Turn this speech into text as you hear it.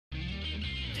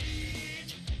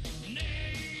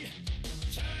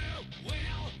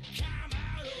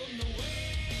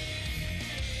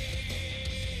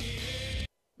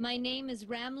My name is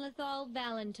Ramlethal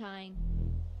Valentine.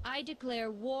 I declare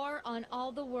war on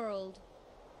all the world.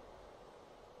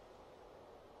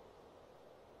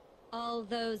 All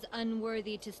those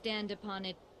unworthy to stand upon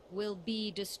it will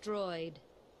be destroyed.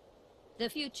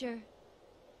 The future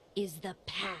is the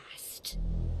past.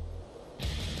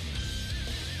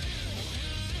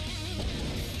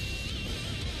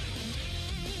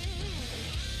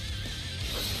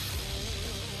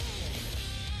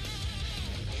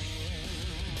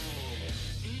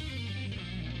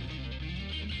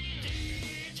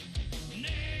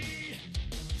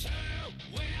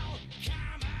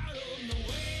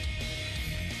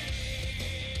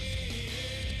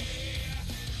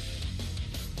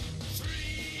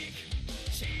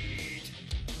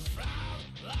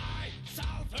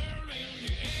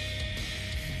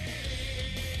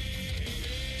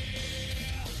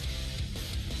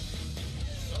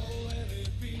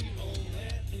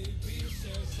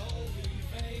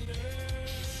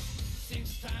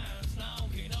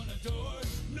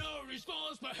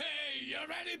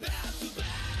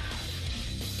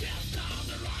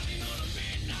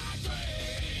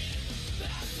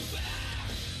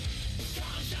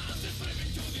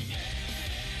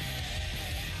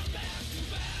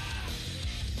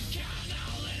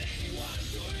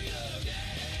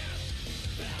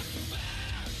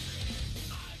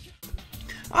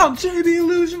 I'm JB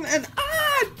Illusion, and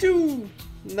I do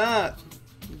not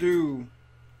do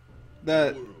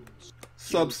that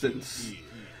substance.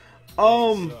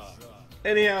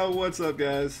 Anyhow, what's up,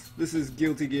 guys? This is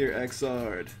Guilty Gear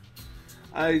Xr'd.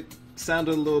 I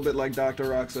sounded a little bit like Dr.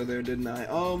 Roxo there, didn't I?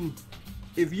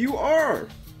 If you are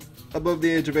above the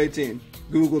age of 18,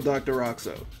 Google Dr.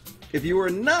 Roxo. If you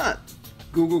are not,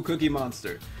 Google Cookie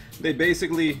Monster. They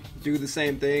basically do the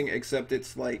same thing, except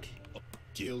it's like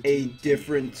a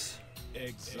different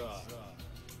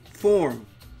form.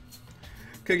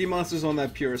 Cookie Monster's on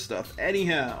that pure stuff.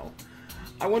 Anyhow,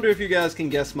 I wonder if you guys can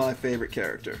guess my favorite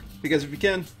character. Because if you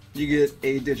can, you get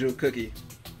a digital cookie.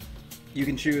 You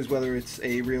can choose whether it's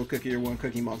a real cookie or one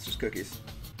Cookie Monster's cookies.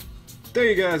 There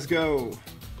you guys go.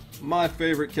 My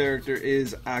favorite character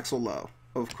is Axel Low,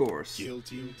 of course.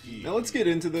 Now let's get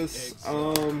into this.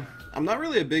 I'm not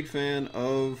really a big fan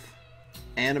of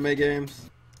anime games.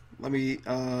 Let me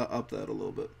up that a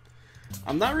little bit.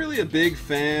 I'm not really a big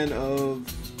fan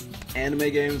of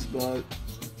anime games, but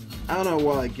I don't know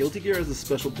why. Guilty Gear has a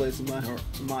special place in my heart.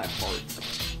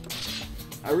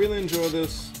 I really enjoy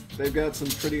this. They've got some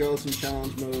pretty awesome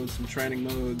challenge modes, some training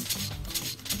modes.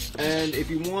 And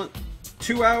if you want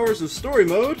 2 hours of story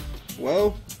mode,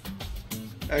 well,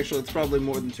 actually it's probably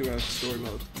more than 2 hours of story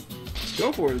mode.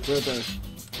 Go for it, it's right there.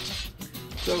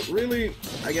 So really,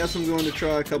 I guess I'm going to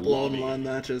try a couple online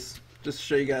matches, just to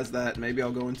show you guys that. Maybe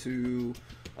I'll go into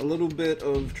a little bit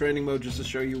of training mode just to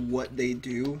show you what they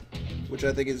do, which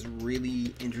I think is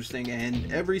really interesting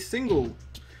and every single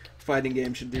fighting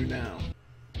game should do now.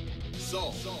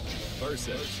 Soul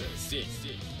versus Six.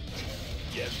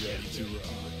 Get ready to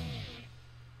rock.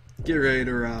 Get ready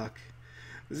to rock.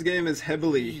 This game is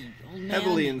heavily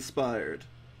inspired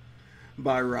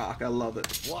by Rock. I love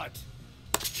it. What?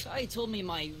 Kai told me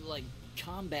my,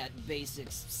 combat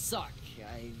basics suck,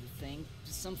 I think.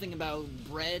 Something about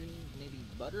bread, maybe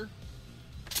butter?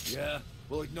 Yeah,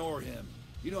 well ignore him.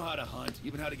 You know how to hunt,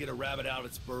 even how to get a rabbit out of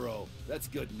its burrow. That's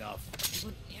good enough.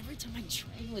 But every time I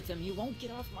train with him, he won't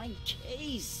get off my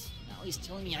case. Now he's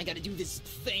telling me I gotta do this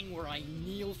thing where I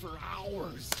kneel for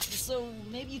hours. So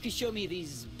maybe you could show me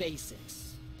these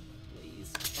basics,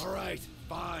 please. Alright,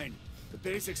 fine. The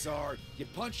basics are, you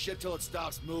punch shit till it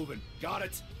stops moving. Got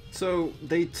it? So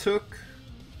they took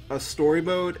a story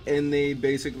mode and they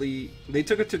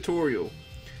took a tutorial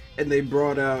and they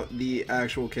brought out the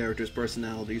actual characters'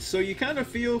 personalities. So you kind of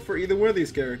feel for either one of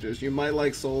these characters. You might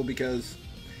like Soul because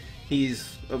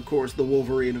he's, of course, the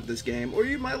Wolverine of this game. Or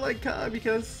you might like Kai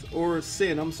because, or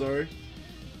Sin, I'm sorry.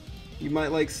 You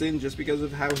might like Sin just because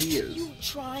of how he is. You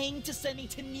trying to send me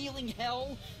to kneeling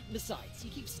hell? Besides, he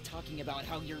keeps talking about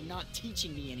how you're not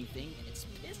teaching me anything, and it's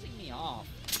pissing me off.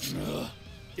 Ugh,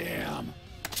 damn.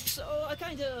 So I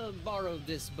kinda borrowed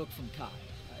this book from Kai.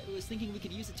 I was thinking we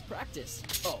could use it to practice.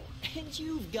 Oh, and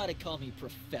you've gotta call me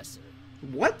Professor.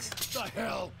 What? The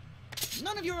hell?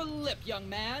 None of your lip, young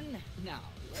man. Now,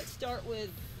 let's start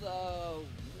with,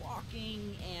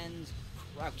 walking and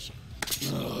crouching.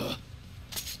 Ugh.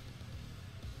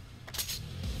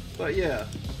 But yeah.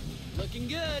 Looking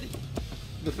good.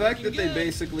 The fact that they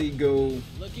basically go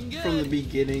Looking good. from the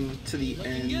beginning to the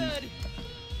Looking end good.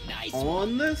 Nice on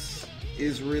one. this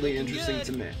is really Looking interesting good.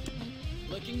 to me.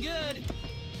 Looking good.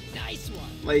 Nice one.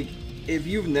 Like, if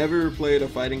you've never played a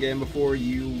fighting game before,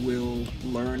 you will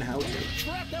learn how to.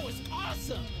 Crap, that was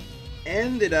awesome!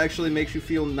 And it actually makes you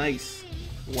feel nice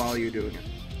while you're doing it.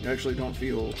 You actually don't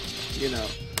feel, you know,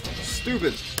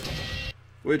 stupid.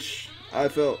 Which I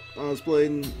felt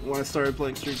when I started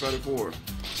playing Street Fighter 4.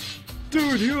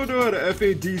 Dude, you don't know how to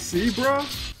FADC, bro?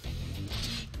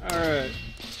 Alright.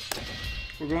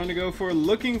 We're going to go for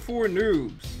Looking for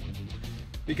Noobs.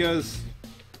 Because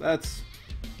that's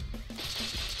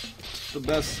the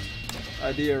best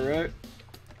idea, right?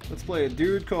 Let's play a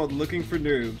dude called Looking for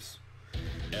Noobs.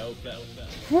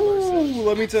 Woo,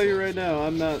 let me tell you right now,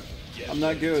 I'm not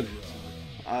good.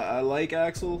 I like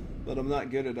Axel, but I'm not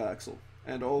good at Axel.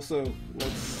 And also,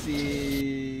 let's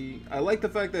see. I like the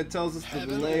fact that it tells us the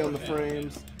delay on the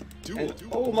frames. And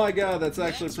oh my god, that's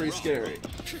actually pretty scary.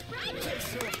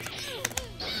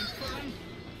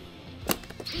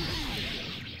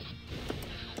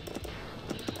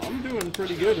 I'm doing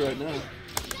pretty good right now.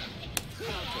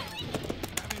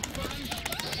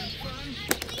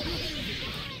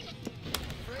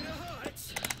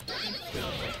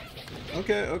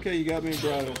 Okay, you got me,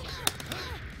 brother.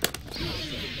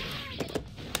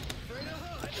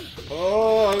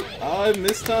 Oh, I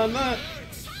mistimed that.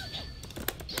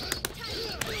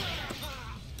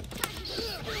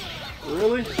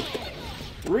 Really?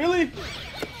 Really?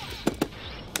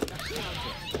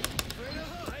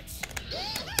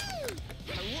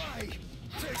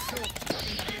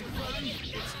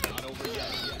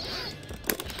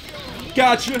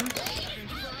 Gotcha.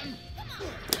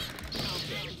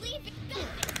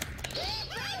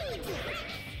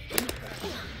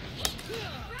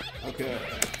 Okay.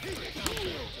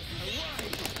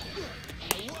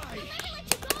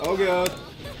 Oh god.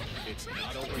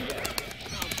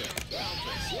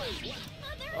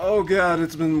 Oh god,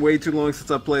 it's been way too long since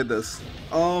I played this.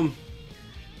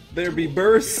 There be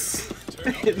bursts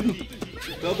and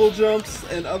double jumps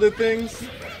and other things.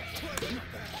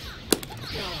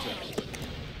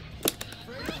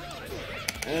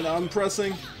 And I'm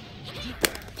pressing.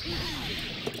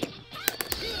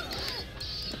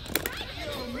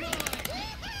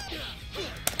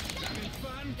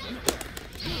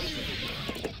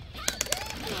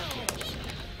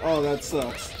 Oh, that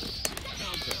sucks.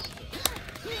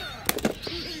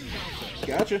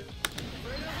 Gotcha.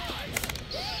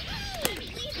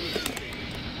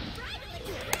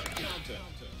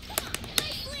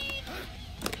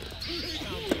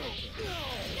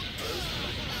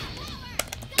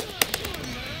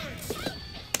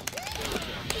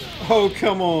 Oh,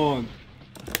 come on.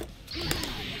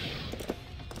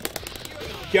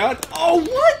 Oh,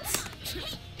 what?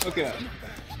 Okay.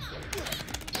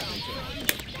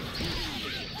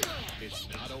 It's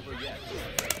not over yet.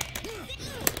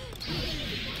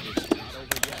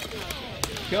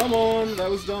 Come on, that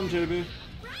was dumb, JB.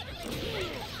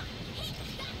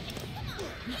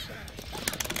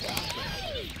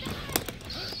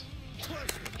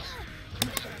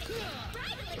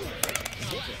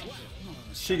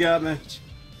 She got me.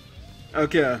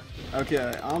 Okay,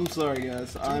 I'm sorry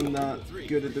guys, I'm not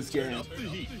good at this game.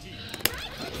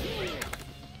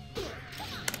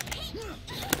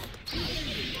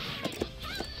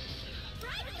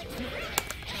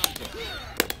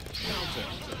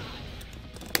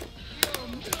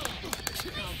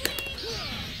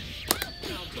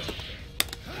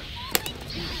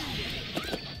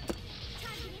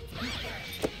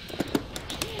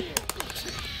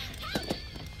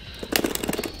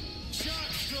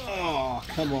 Oh,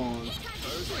 come on.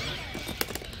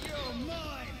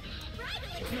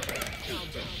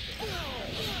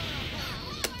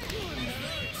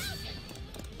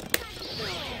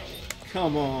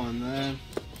 Come on, man.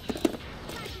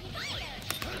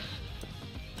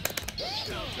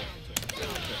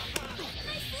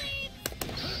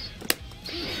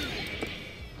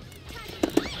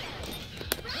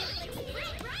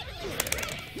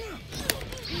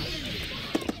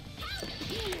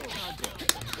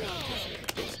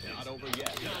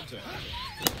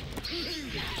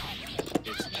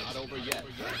 It's not over yet.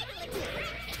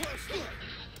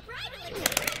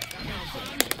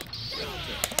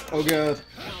 Oh god.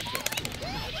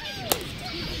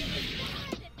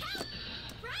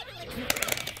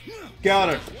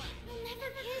 Got her.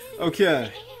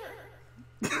 Okay.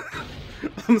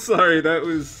 I'm sorry, that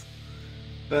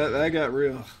got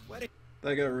real.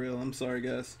 That got real. I'm sorry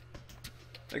guys.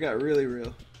 That got really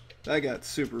real. That got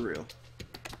super real.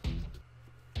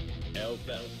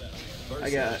 I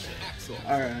got it.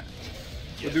 Alright.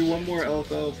 We'll do one more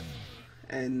Elf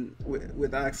and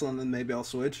with Axel, and then maybe I'll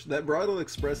switch. That Bridal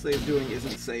Express they are doing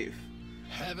isn't safe.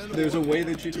 there's a way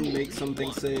that you can make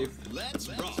something safe.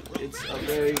 It's a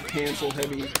very cancel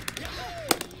heavy.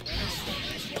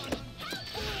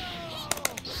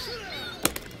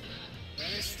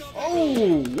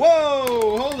 Oh,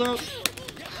 whoa, hold up.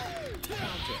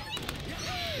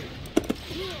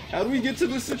 How do we get to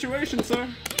this situation, sir?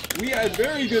 We had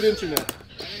very good internet.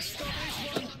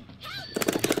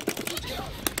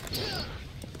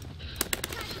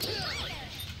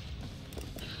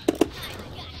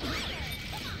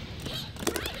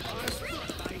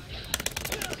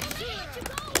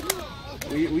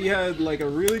 We had like a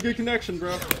really good connection,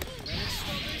 bro.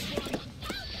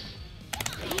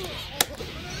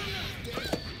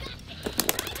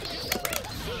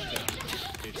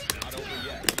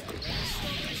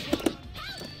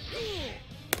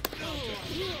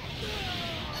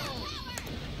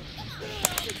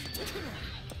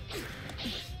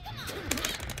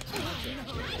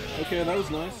 Okay, that was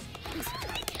nice.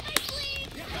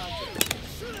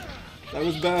 That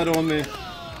was bad on me.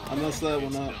 I messed that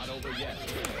one up.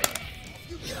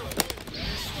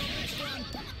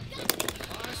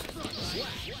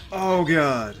 Oh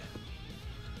god.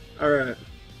 Alright.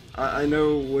 I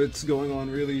know what's going on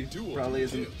really. Probably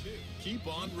isn't. Keep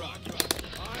on rocking.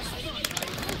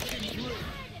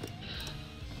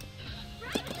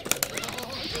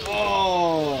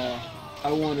 Oh,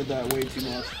 I wanted that way too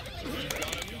much.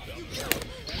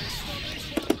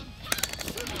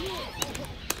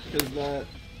 Because that...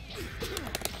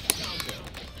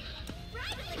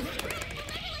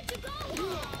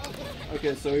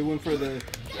 Okay, so he went for the...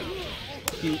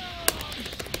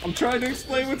 I'm trying to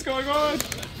explain what's going on!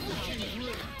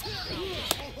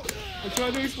 I'm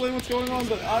trying to explain what's going on,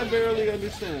 but I barely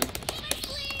understand.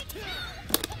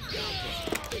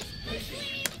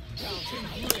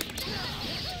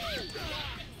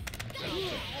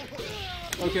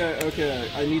 Okay,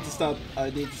 I need to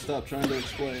stop trying to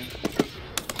explain.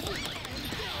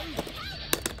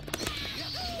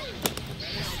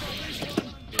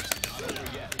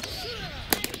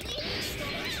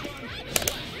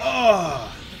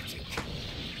 Oh!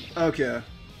 Okay.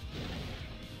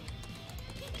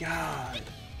 God.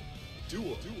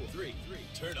 Duel 3.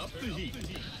 Turn up the heat.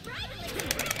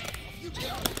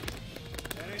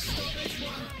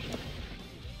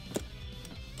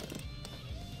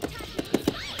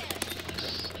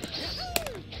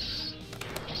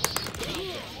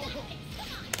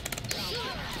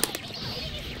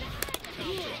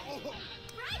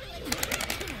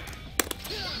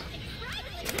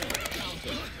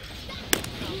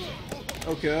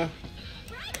 Okay.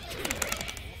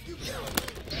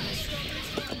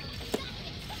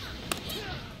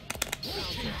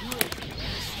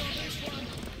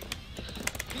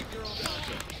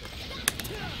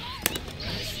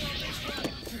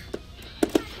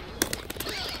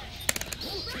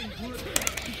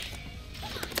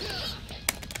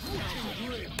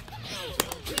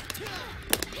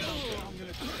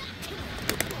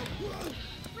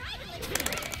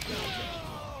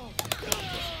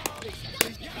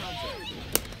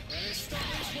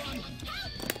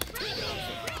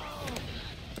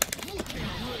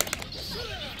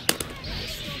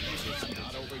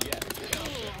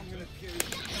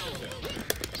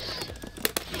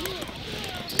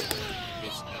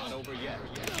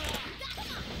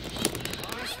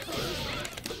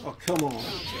 Oh, come on.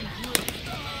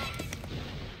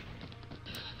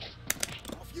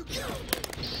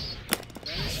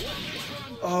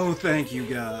 Oh, thank you,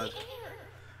 God.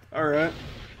 Alright.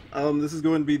 This is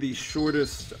going to be the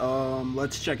shortest,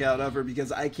 let's check out ever,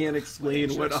 because I can't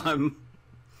explain what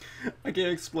I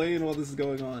can't explain what this is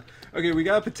going on. Okay, we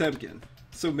got Potemkin.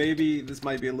 So maybe this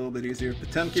might be a little bit easier.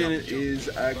 Potemkin is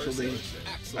actually,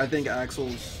 I think,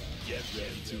 Axel's...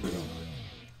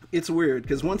 It's weird,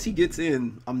 because once he gets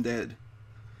in, I'm dead.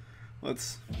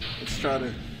 Let's try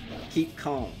to keep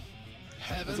calm.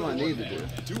 That's what I need to do.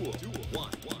 Duel 1.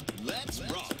 Let's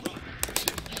rock.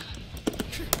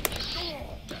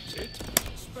 That's it.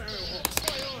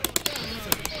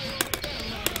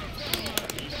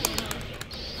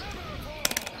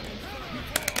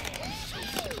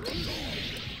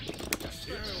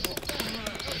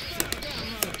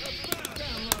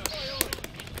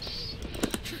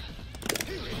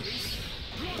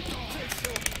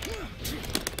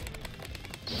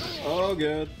 Oh,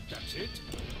 good. That's it.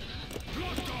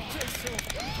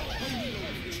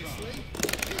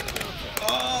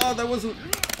 Oh, that wasn't...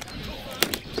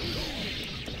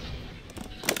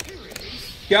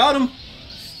 Got him!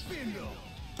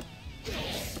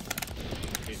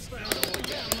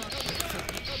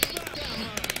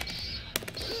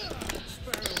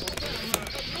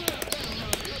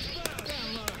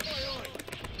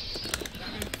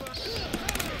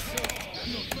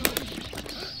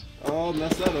 Oh,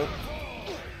 messed that up.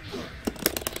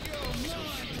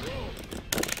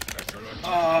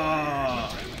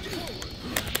 Ah.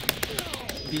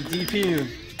 The DP.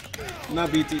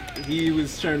 Not BT. He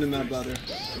was churning that butter.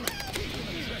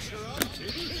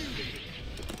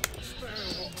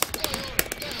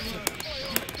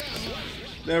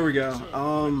 There we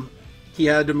go. He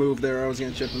had to move there. I was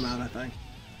gonna chip him out, I think.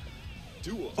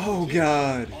 Oh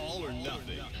God.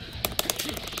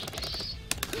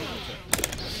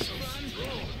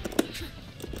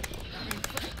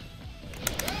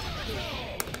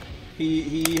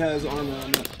 He has armor on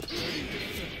it.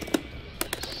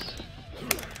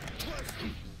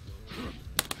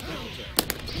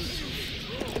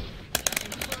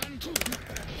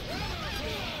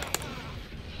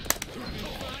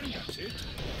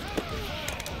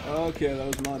 Okay, that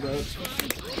was my bad.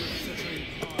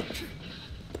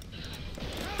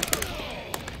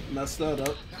 Messed that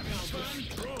up.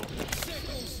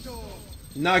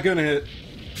 Not gonna hit.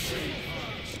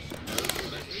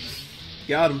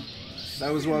 Got him.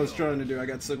 That was what I was trying to do. I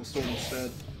got Sickle Storm instead.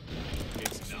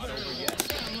 It's not over yet.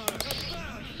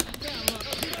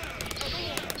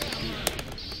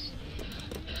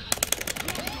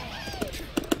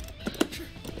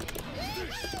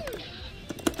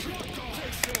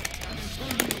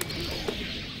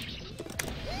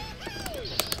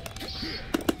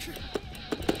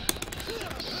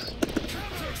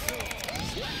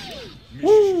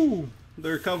 Woo! The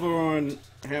recover on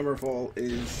Hammerfall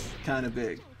is kind of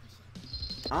big.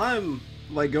 I'm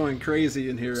like going crazy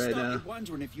in here right now.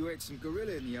 Wondering if you ate some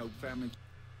gorilla in the old family.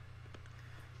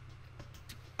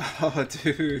 Oh,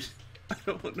 dude, I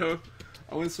don't know.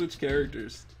 I want to switch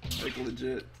characters, like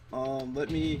legit. Let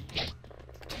me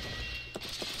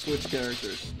switch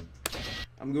characters.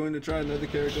 I'm going to try another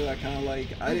character that I kind of like.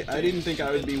 I didn't think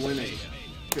I would be winning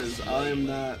because I'm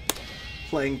not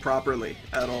playing properly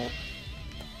at all.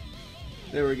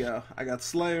 There we go. I got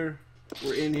Slayer.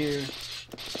 We're in here,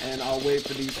 and I'll wait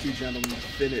for these two gentlemen to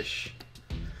finish.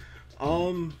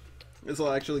 This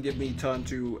will actually give me time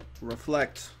to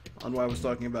reflect on what I was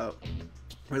talking about.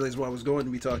 Realize what I was going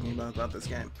to be talking about this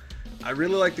game. I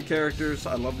really like the characters.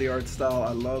 I love the art style.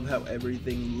 I love how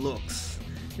everything looks.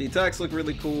 The attacks look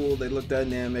really cool. They look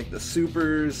dynamic. The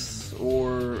supers,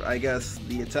 or I guess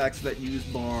the attacks that use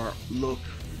bar, look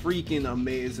freaking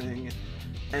amazing.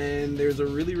 And there's a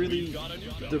really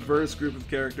diverse group of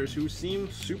characters who seem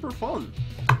super fun.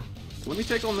 So let me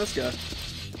take on this guy.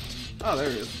 Oh, there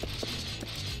he is.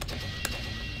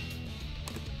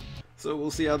 So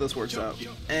we'll see how this works out.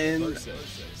 And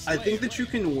I think that you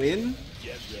can win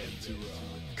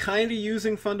kind of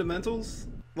using fundamentals.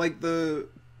 Like the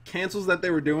cancels that they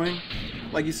were doing.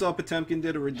 Like you saw Potemkin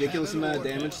did a ridiculous amount of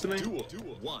damage to me.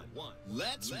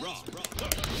 Let's rock.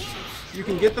 You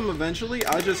can get them eventually.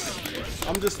 I'm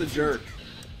just a jerk.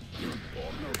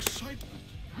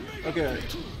 Okay.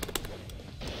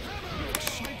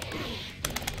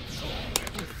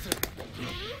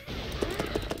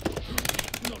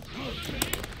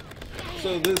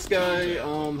 So this guy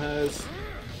has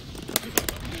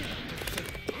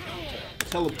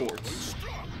teleports.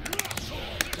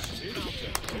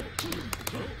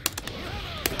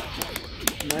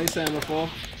 Nice Hammerfall.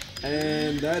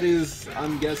 And that is,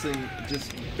 I'm guessing,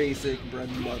 just basic bread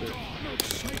and butter.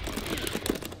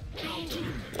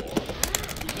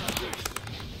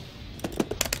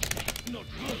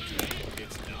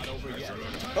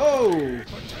 Oh!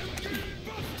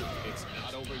 It's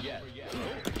not over yet.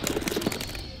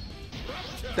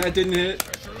 That didn't hit.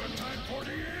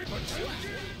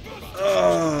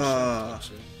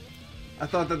 I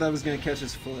thought that was gonna catch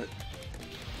his foot.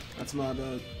 That's my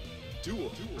bad.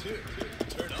 Duel.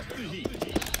 Turn up the heat.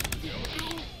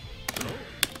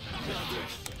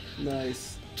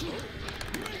 Nice.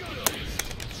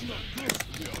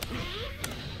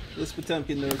 This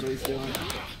Potemkin knows what he's doing.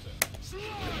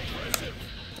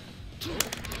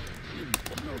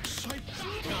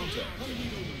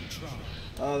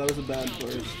 Oh, that was a bad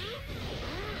burst.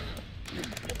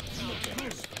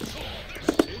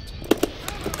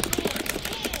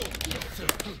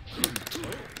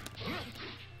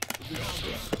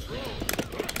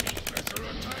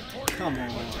 Come on.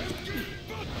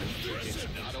 It's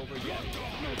not over yet.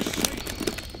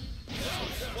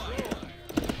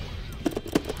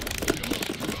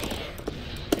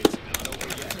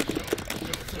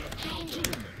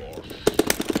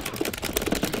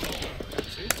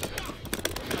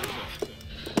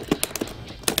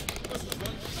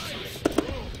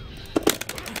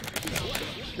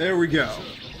 There we go.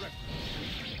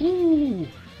 Woo!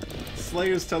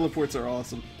 Slayer's teleports are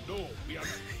awesome.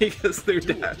 Because they're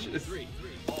dashes.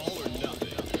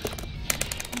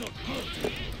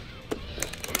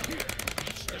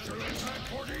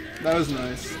 That was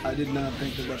nice. I did not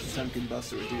think that the Potemkin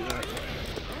Buster would do that.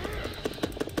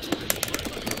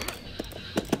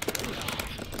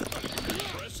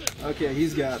 Okay,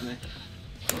 he's got me.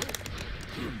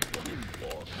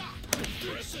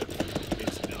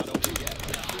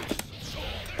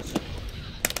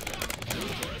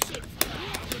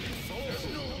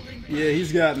 Yeah,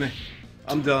 he's got me.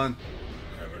 I'm done.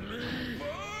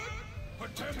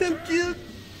 Potemkin!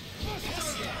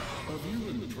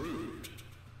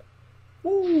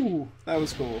 Woo! That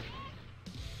was cool.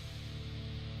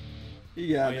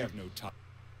 You got me. I have no time.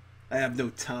 I have no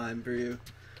time for you.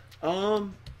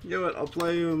 You know what? I'll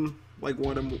play him like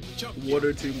one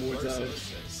or two more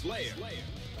times.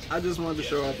 I just wanted to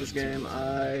show off this game.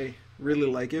 I really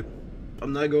like it.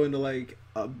 I'm not going to like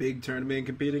a big tournament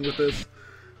competing with this,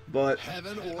 but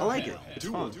I like it. It's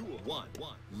fun.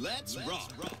 Let's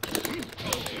rock.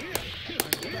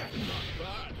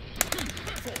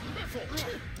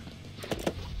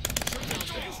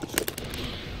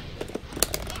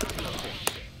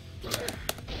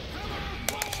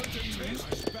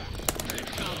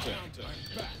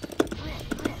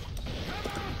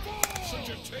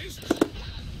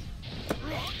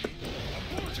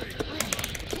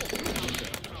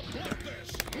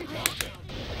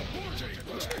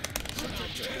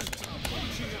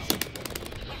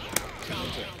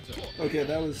 Okay,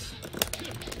 that was...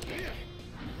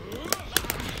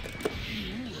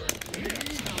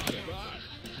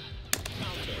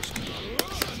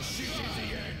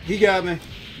 He got me.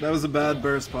 That was a bad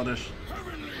burst punish.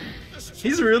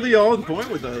 He's really on point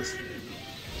with those.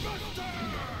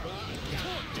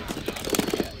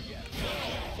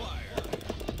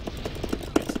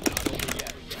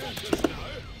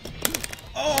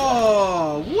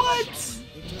 Oh, what?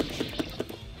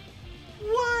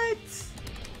 What?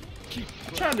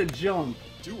 I'm trying to jump.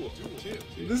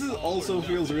 This is also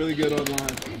feels really good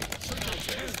online.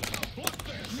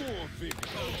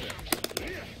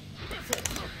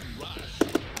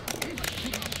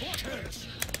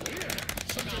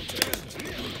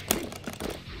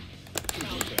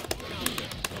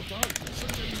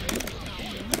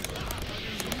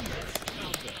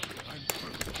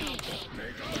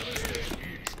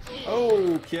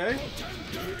 Okay.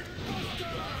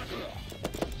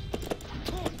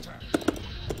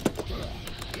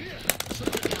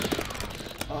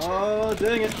 Oh,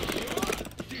 dang it.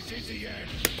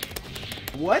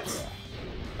 What?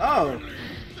 Oh.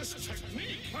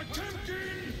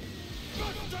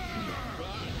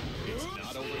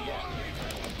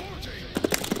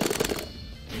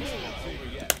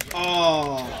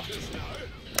 Oh.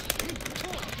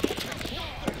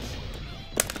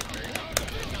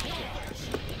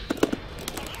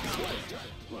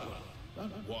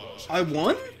 I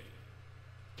won?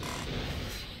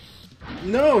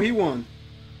 No, he won.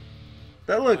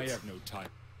 That looked I have no time.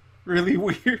 really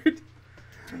weird.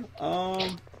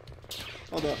 Hold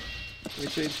up. Let me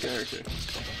change character.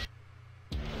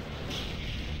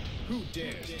 Who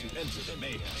dares to enter the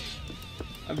mayhem?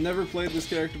 I've never played this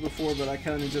character before, but I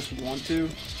kind of just want to.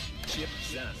 Chip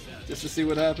Zen. Just to see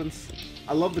what happens.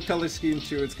 I love the color scheme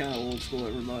too, it's kind of old school,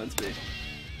 it reminds me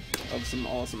of some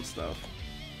awesome stuff.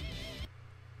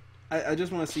 I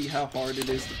just want to see how hard it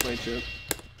is to play Chip.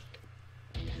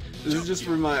 This is just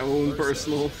for my own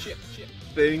personal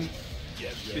thing,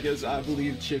 because I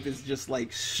believe Chip is just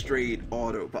like straight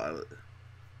autopilot.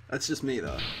 That's just me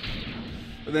though.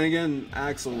 But then again,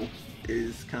 Axel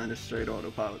is kind of straight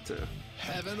autopilot too.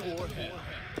 Heaven or hell.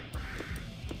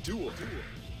 Duel.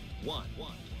 One.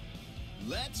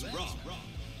 Let's rock.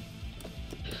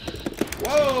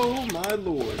 Whoa, my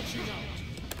lord.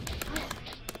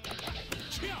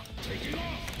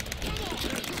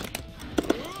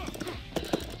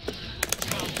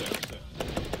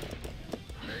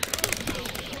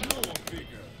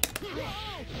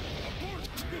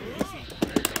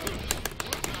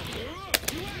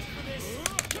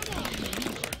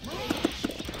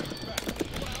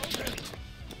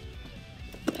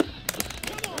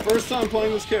 First time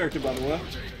playing this character, by the way.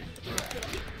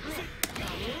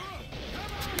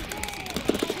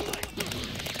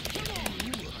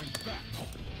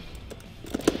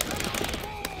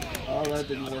 Oh, that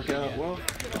didn't work out well.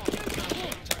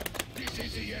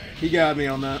 He got me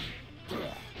on that.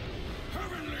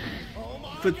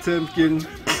 Potemkin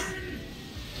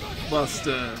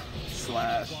Buster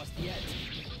slash.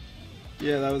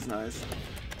 Yeah, that was nice.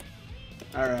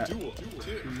 Alright.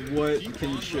 What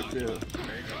can Chip do?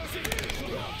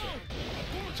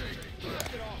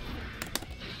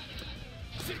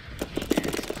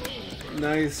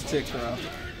 Nice tick throw.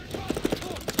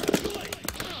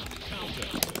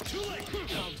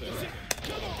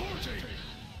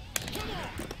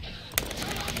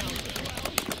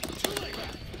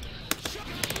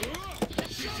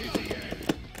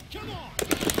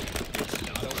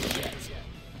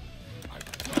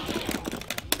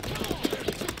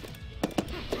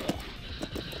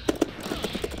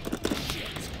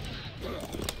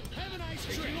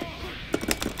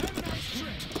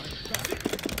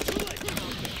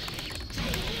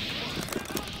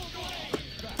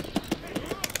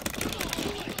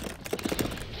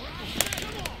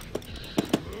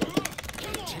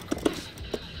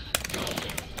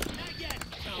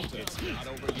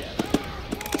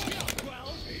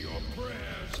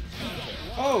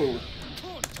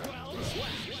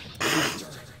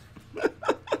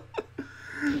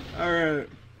 Alright.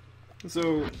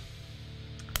 So,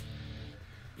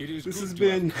 It is this good has to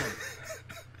have been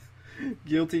company.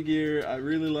 Guilty Gear. I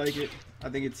really like it. I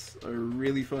think it's a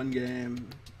really fun game.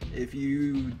 If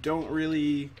you don't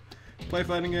really play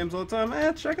fighting games all the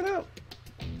time, check it out.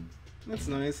 It's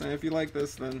nice, and if you like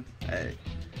this, then hey.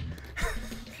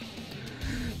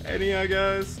 Anyhow,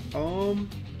 guys,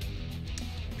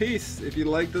 peace. If you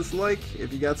like this,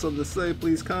 if you got something to say,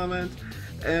 please comment.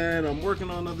 And I'm working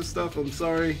on other stuff. I'm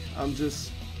sorry, I'm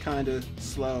just kind of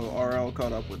slow. RL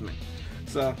caught up with me.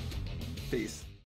 So, peace.